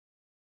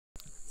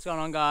What's going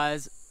on,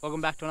 guys?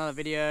 Welcome back to another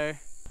video.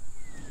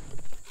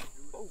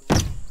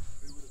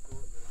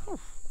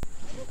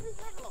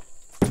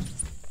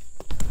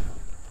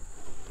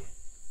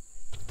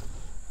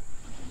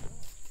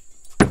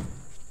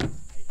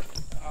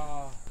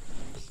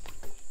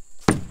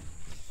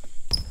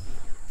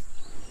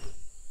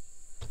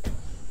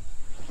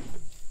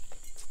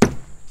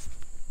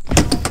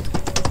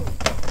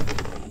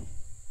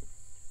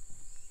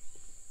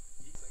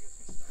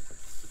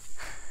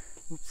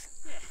 Oops.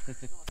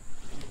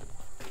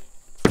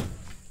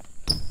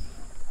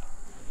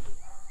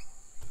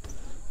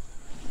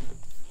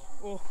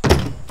 Oh.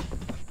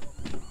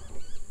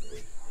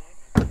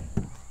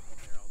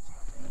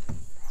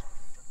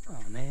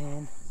 Oh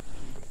man.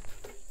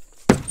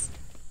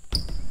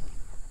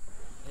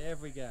 There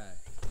we go.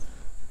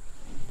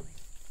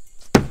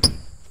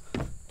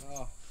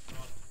 Oh.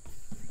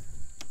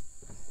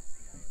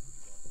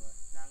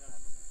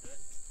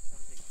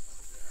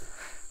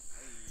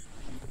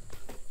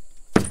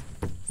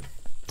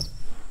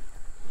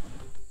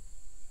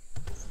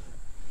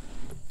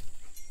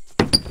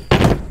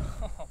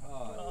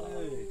 Oh,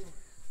 dude.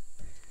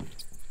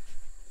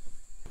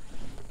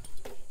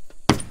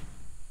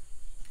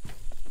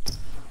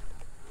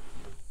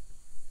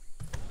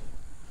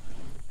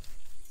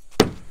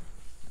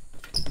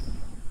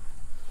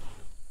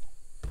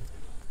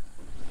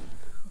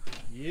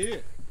 Yeah.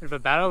 Bit of a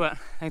battle, but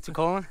thanks for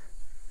calling.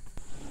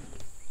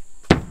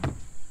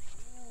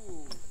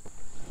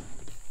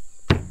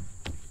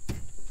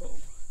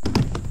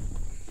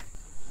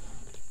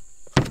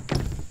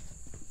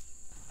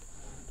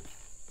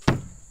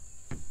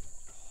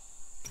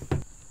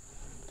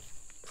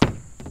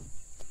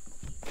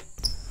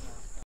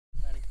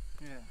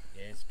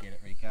 Yes, get it,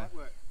 Rico. Might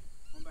work.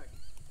 One back.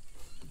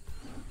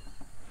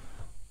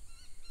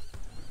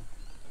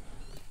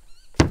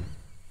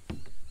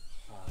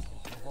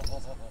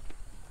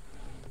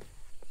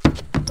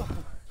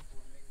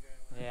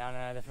 Yeah, I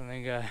know, the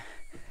flamingo.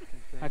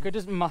 I could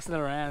just muscle it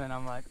around and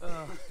I'm like,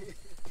 oh,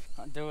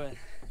 can't do it.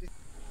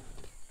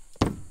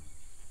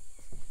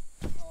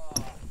 Oh,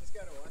 let's go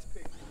to ice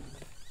pick.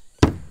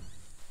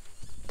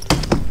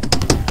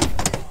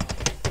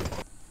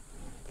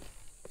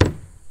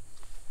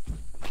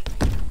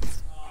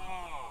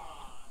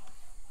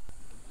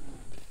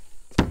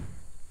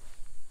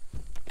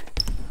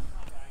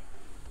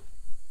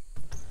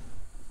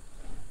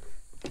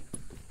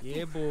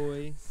 Yeah,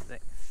 boy.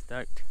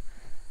 Stoked.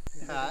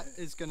 Pat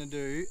is going to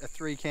do a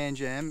 3-can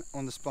jam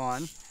on the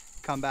spine,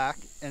 come back,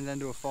 and then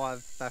do a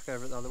 5 back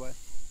over it the other way.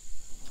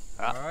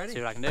 Alright, see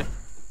what I can do.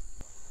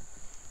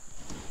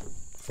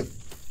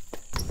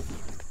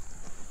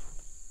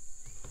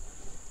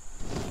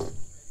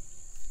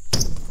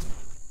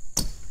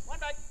 One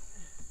back.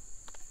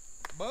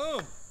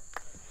 Boom.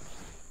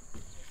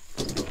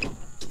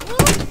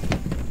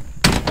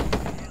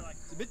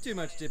 It's a bit too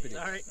much dippity.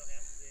 Sorry.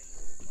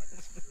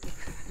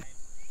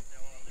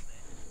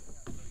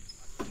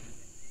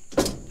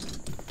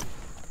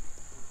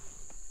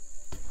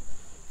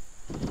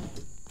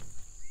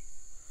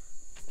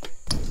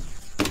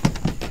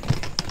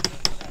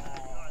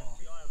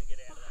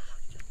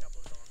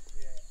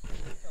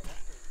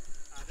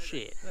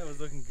 Shit. That was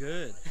looking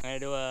good. I'm gonna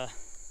do a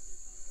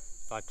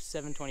like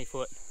 720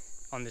 foot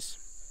on this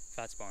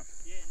fat spine.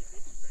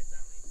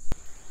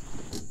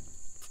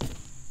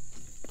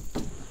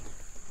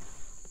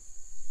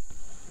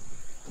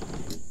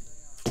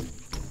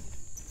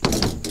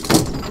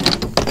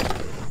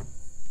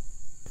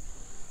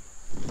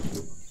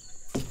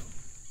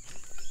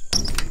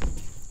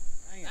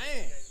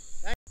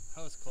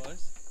 That was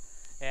close.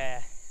 Yeah,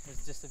 it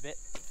was just a bit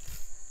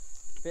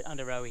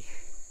under rowy.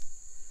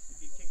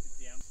 If you kicked it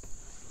down.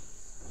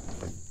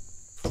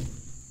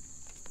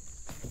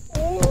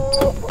 Oh,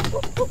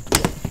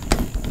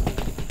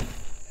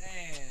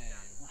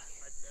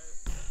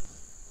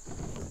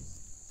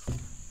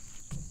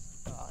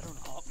 I don't want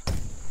to hop.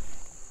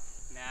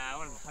 Nah,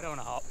 I don't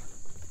want to hop.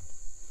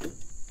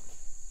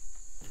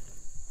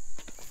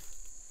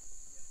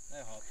 No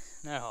hops.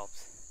 No hops.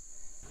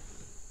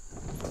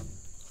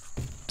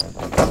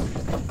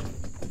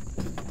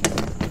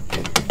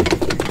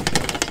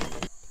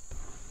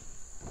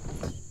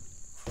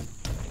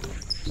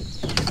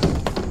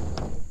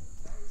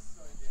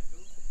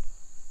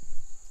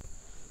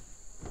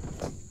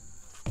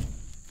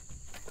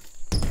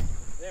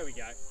 There we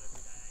go.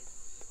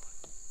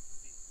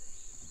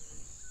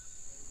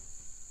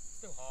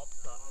 Still hop,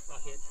 but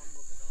fuck it.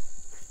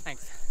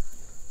 Thanks.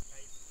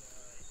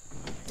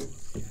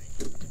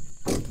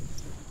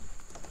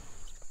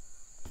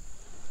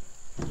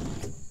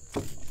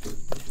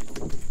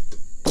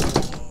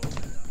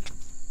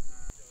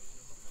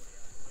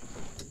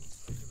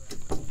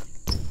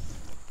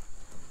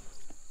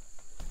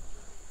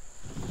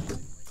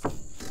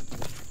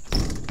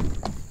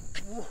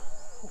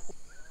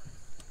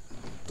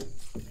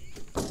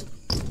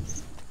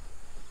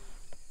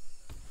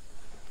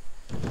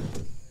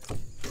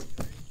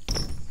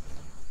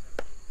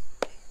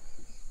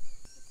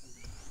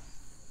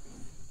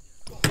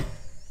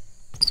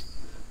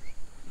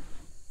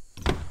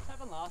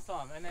 last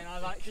time, and then I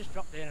like just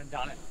dropped in and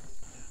done it.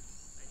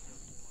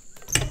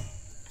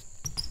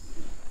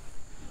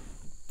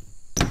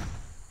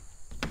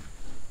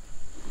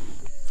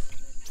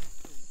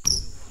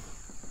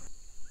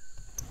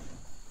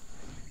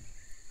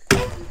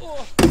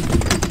 Oh.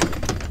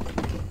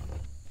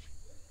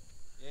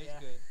 Yeah, he's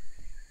good.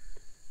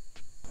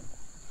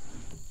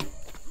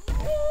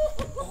 Oh,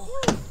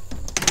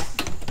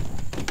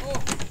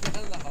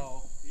 down the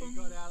hole. You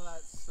got out of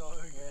that so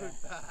good,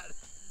 bad.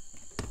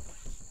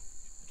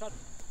 Done.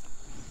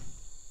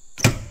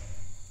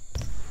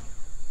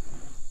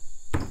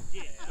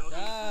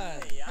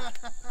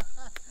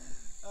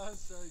 That was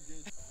so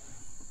good.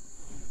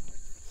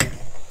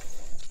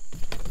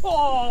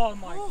 Oh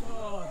my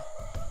god!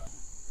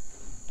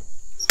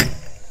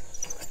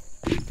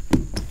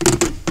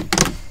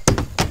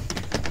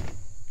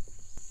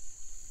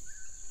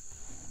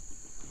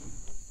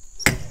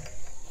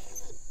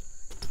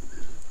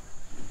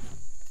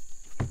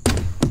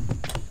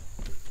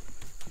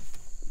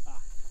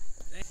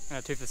 No,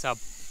 2 for the sub.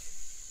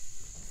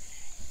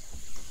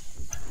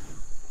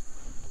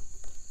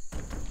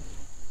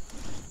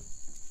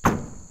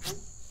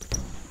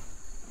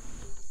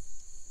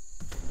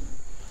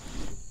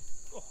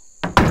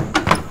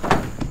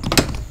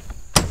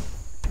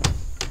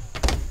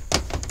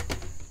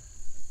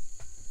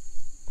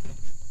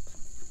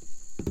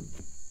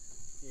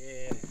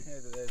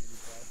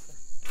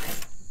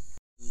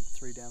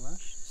 Three down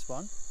lash,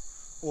 spine,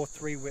 or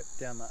 3 whip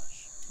down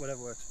lash,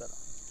 whatever works better.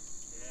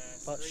 Yeah,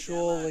 But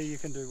surely you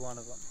can do one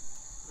of them.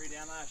 3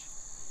 down lash.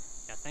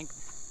 Yeah, I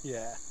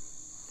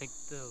think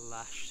the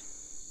lash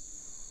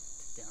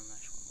to down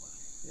lash one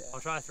works. Yeah. I'll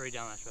try a 3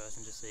 down lash first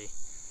and just see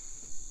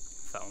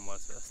if that one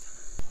works first.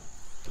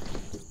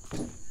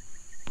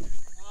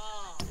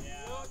 Oh,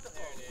 yeah,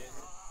 there it is.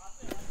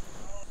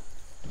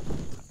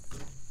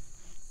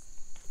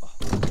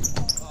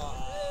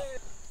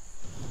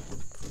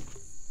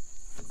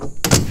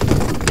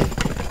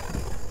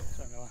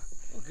 Sorry, Miller.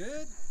 All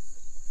good.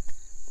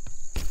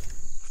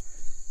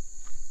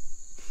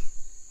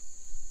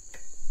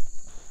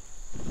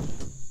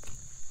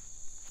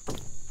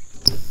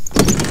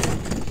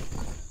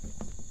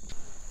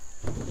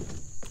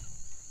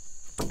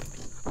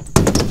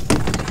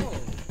 Oh,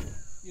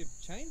 you're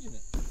changing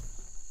it.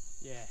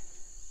 Yeah.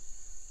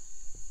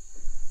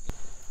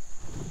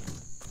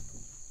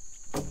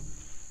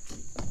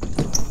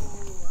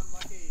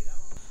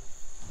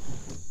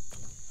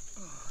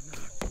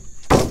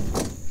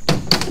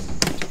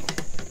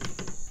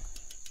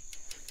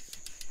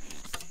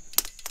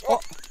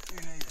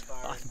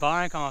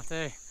 Bar ain't come off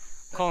too.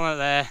 Calling it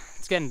there.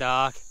 It's getting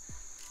dark.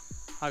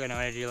 I got no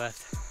energy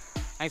left.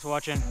 Thanks for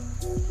watching.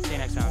 See you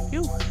next time.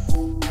 Pew.